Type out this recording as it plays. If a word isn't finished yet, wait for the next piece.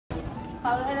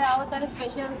කවුරුහරි આવුත් අර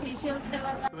ස්පෙෂල් සීෂල්ස් එකක්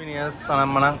සුවිනියර්ස්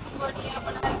සනම්මනම් පොඩි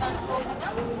අපිට ගන්න ඕන.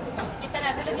 මෙතන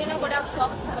ඇතුලේ තියෙන ගොඩක්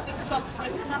shops අපි shops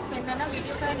එකක් පෙන්නන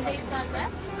වීඩියෝ එකෙන් දෙන්න ගන්න.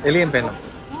 එළියෙන් පෙන්නමු.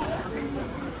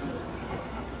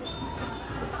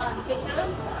 ස්පෙෂල්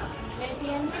මේ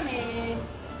කියන්නේ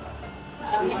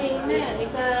මේ ඉන්න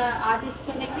එක ආටිස්ට්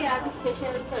කෙනෙක්ගේ ආටිස්ට්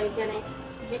ස්පෙෂල් ඒ කියන්නේ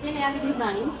මෙතන එයාගේ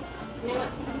ඩිසයින්ස් මේ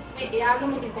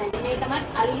එයාගේම ඩිසයින් මේ තමයි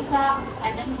අලීසා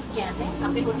ඇඩම්ස් කියන්නේ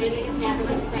අපේ හොටෙල් එකේ මෙයාගේ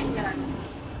ඩිසයින් කරන්නේ.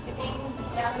 ඉතින්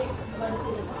එයාගේ බඩ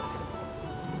තියෙනවා.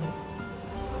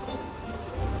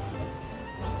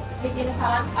 මේ කියන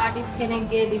තවත් ආටිස්ට්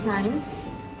කෙනෙක්ගේ ඩිසයින්ස්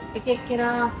එක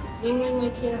එක්කෙනා වින්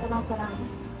වෙච්ච එක තමයි කරන්නේ.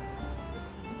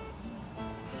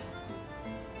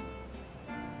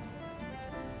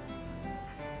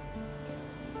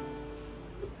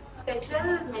 स्पेशल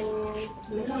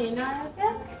मेरे एनायत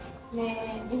मैं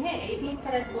 18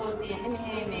 कैरेट गोल्ड दिए मैं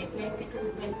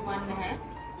 22-21 है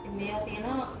मैं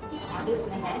तीनों आदत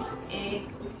है एक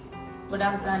बड़ा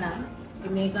गाना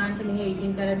मैं गान तो मैं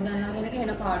 18 कैरेट गाना के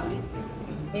ना पाड़ी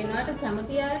मैं ना तो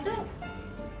समझती आया तो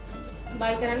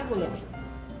बाय करना बोलो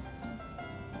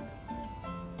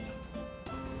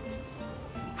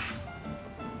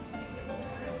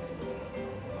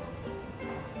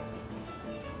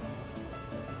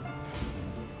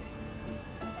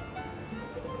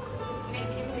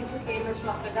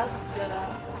shop එක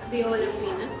ඩියෝල්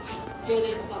තියෙන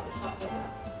ජුවෙලරි shop එක.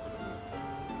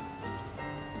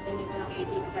 දැන් ඒක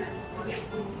 18 කරන්නේ.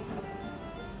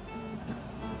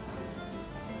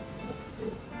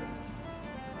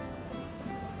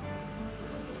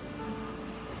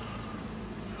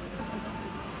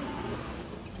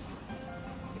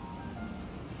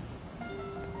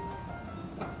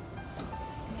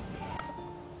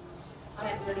 අර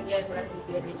ඇතුළට ගියා ගොඩක්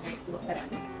විදියට ඒක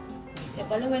කරන්නේ.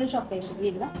 Kalau mana shop yang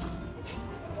begini lah?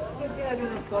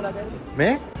 Me?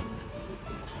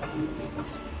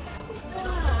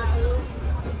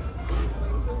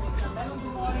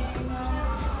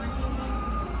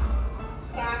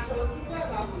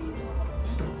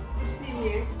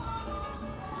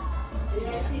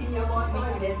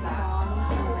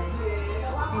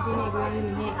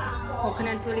 Ini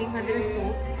coconut rolling ada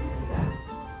soup.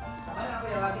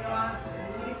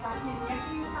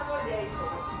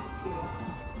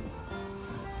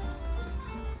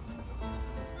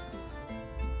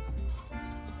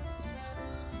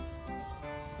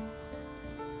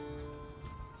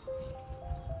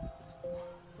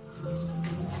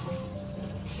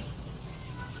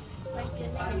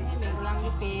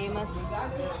 Famous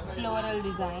floral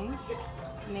designs.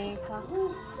 Make a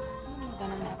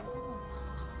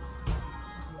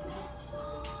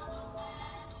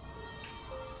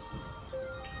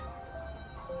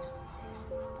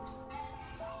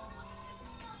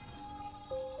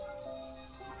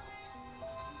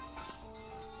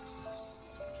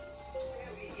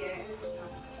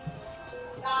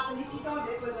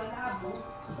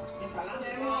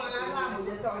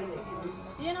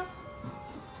you know?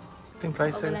 think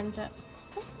price है?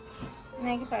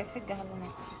 नहीं कि price एक गहरा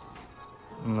नहीं.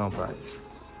 No price.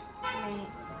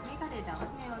 नहीं का data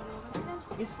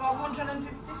It's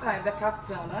 455 the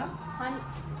kaftan, huh?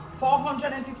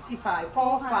 455,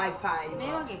 455. මේ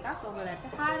වගේ එකක් ඔයගලට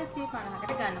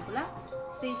 450කට ගන්න පුළුවන්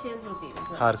Seychelles rupees.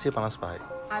 455.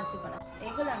 450.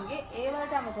 ඒගොල්ලන්ගේ ඒ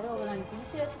වලට අමතරව ඔයගලන්ට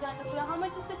t-shirts ගන්න පුළුවන්. How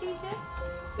much is the t-shirts?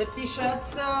 The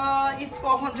t-shirts is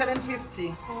 450.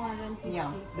 450. Yeah,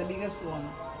 the biggest one.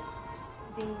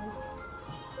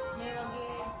 මේ වගේ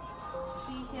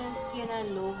Seychelles කියන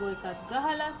logo එකක්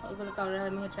ගහලා ඔයගොල්ලෝ කවුරු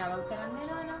හරි මෙහෙ travel කරන්න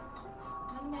වෙනවා නම්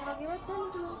මම මේ වගේවත් ගන්න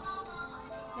පුළුවන්.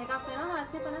 මේකක් වෙනවා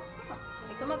 450.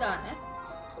 එකම ගාන.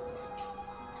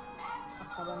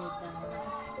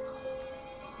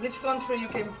 Which country you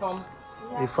came from?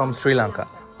 We're from Sri Lanka.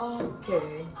 Okay.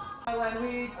 When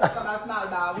we talk about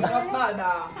Nalda, we not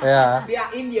Nalda. Yeah. We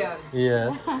are Indian.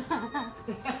 Yes.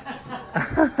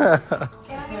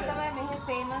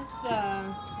 famous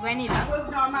vanilla.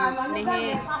 මෙහි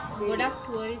ගොඩක්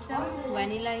tourism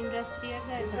vanilla industry එක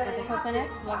එතකොට coconut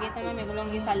වගේ තමයි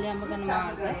මේගොල්ලෝගේ සල්ලි හම්බ කරන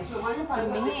මාර්ග.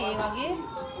 මෙහි ඒ වගේ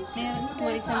මේ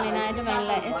tourism වෙන අයට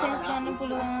vanilla essence ගන්න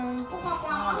පුළුවන්.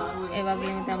 ඒ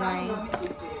වගේම තමයි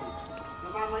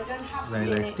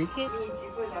vanilla sticks.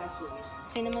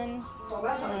 cinnamon මොකද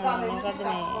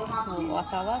මේ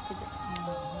වසවාසිත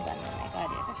ගන්න මේ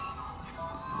කාර්යයට.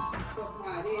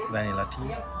 Vanilla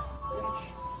tea.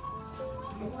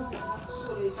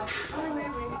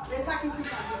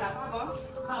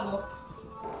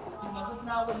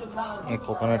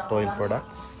 Coconut oil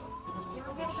products.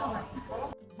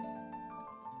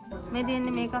 මේ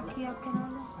දෙන්නේ මේකක් කීයක්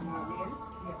වෙනවද?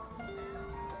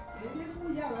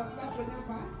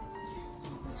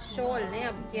 shawl ne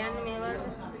ab kiyanne mewa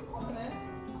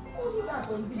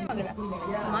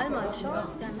mal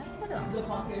shawls ganna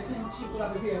padawa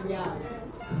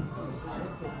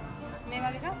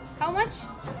how much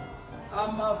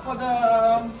For the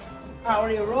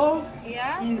hourly roll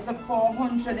yeah is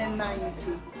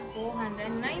 490.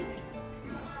 490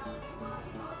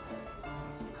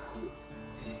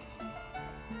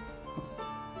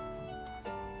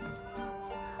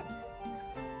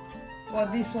 For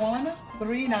this one,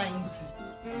 390.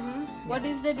 What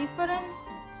is the difference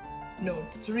No,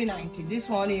 390. This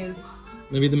one is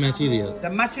Maybe the material. the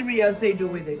materials they do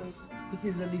with it. This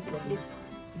is the difference.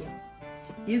 Yeah.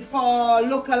 It's for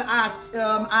local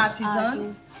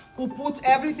artisans who put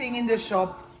everything in the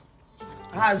shop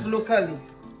as locally.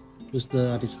 What's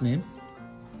the artist's name?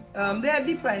 They are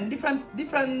different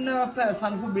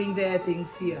person who bring their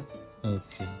things here.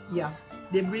 Okay. Yeah,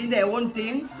 they bring their own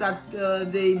things that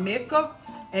they make up,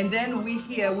 and then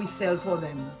we sell for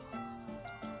them.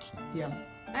 Yeah.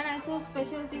 and I saw a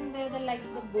special thing there the like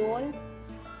the ball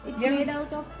it's Yeah. made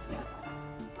out of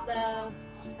the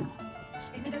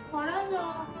is it a coral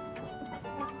or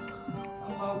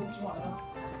Which one?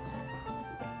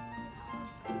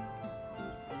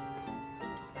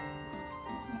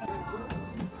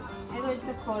 I know it's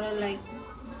a coral like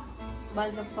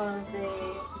bunch of corals they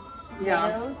Yeah.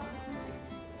 melt.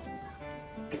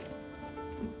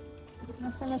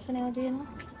 ලස්සන තියෙනවා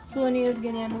souvenirs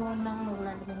ගෙන යන්න ඕන නම්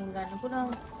ඔයගලන්ට මෙහෙන් ගන්න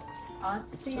පුළුවන්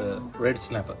arts It's a red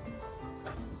snapper.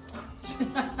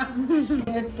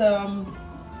 It's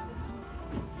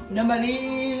normally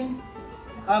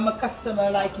a customer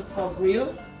like it for grill.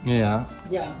 Yeah.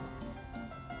 Yeah.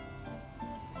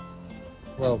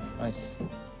 Wow, nice.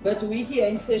 But we here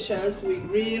in Seychelles, we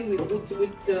grill, we put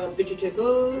with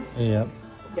vegetables. Yeah.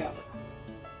 Yeah.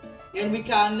 And we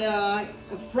can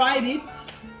fry it,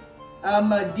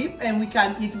 dip, and we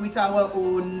can eat with our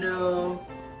own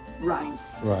rice.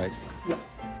 Rice. Yeah.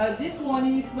 This one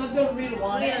is not the real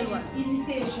one, Real it's one.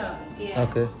 imitation. yeah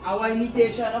Okay. Our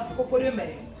imitation of coco de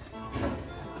mer.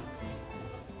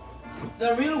 The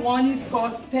real one is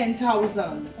cost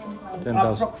 10,000 10,000.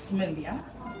 approximately.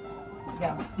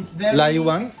 Yeah, it's very Live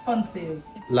one? expensive.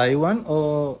 Live one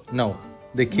or no?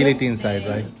 They kill it inside, they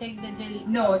right? take the jelly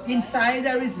No, inside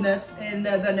there is nuts, and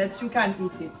the nuts you can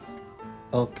eat it.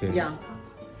 Okay. Yeah.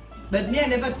 But me, I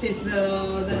never taste the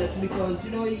nuts because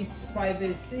you know it's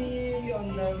privacy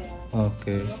on the.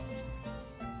 Okay.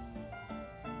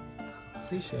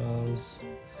 Seychelles.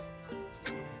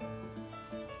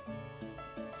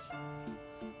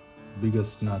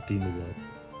 Biggest nut in the world.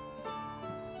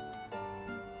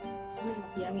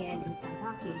 yang yang di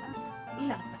kaki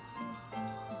hilang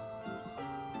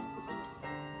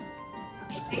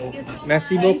Thank you so much.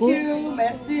 Merci Thank beaucoup. you,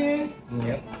 merci.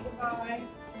 Yep. Bye.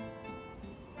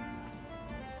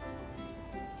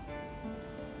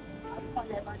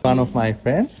 One of my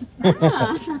friend.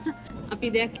 අපි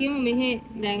දෙයක් කියමු මෙහි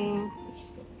දැන්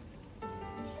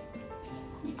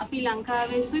අපි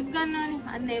ලංකාවේ sweep ගන්නවානේ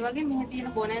අන්න ඒ වගේ මෙහි තියෙන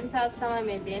බොනන්සාස් තමයි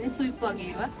මේ තියෙන්නේ ස්විප් වගේ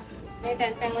ඒවා මේ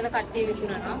තැන් තැන් වල කට්ටිය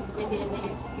විකුණනවා මේ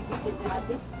තියෙන්නේ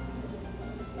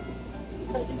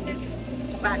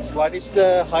What is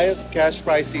the highest cash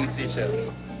price in Seychelles?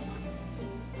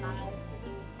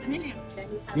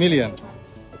 Million.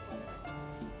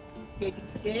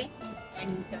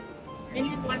 And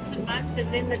million once a month,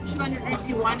 and then the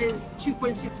 251 is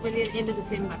 2.6 million end of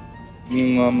December.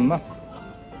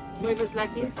 Whoever's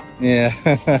lucky. Yeah.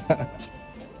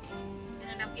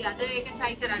 එහෙනම් අපි අද ඒක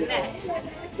try කරන්නේ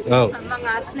Oh. මම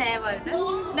ආස් නෑ වලට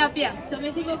දැන් අපි යමු so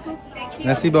merci beaucoup thank you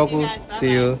Merci beaucoup.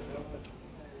 See you.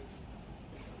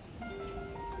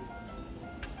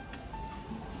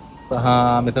 සහ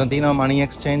මෙතන තියෙනවා money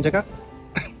exchange එකක්.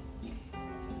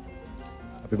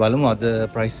 අපි බලමු අද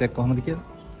price එක කොහොමද කියලා.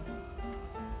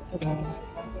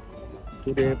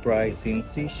 Today price in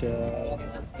Seychelles.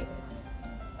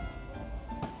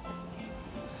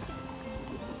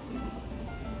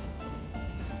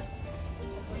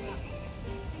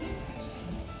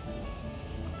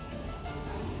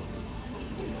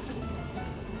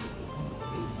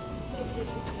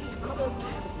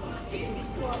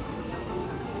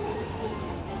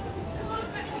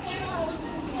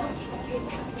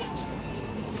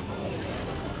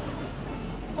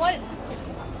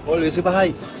 පොල්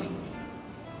 25යි.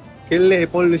 කෙල්ලේ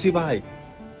පොල් 25යි.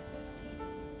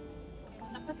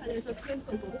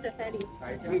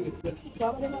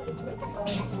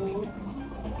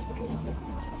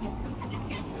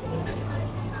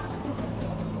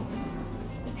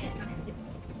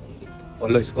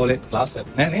 පොල්ලෝ ඉස්කෝලේ ක්ලාස් එක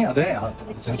නෑ නේ අද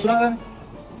නෑ සෙන්සුරාගානේ.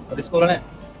 අද ඉස්කෝල නෑ.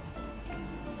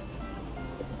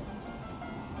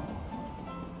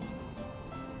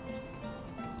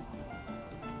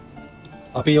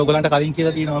 අපි ඔයගලන්ට කලින්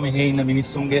කියලා තියෙනවා මෙහි ඉන්න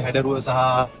මිනිස්සුන්ගේ හැඩරුව සහ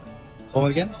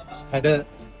කොහොමද කියන්නේ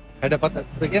හැඩපත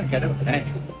කියන්නේ හැඩ නෑ.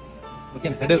 ඒ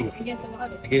කියන්නේ හැඩරුව.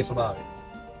 ඒකේ ස්වභාවය.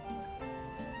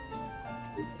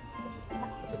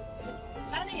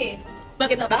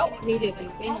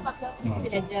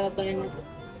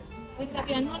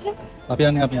 අපි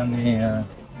යන්නේ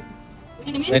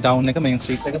මේ ටවුන් එක මේන්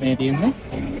ස්ට්‍රීට් එක මේ තියෙන්නේ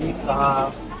සහ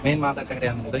මේන් මාකට් එකට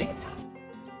යන්න උදේ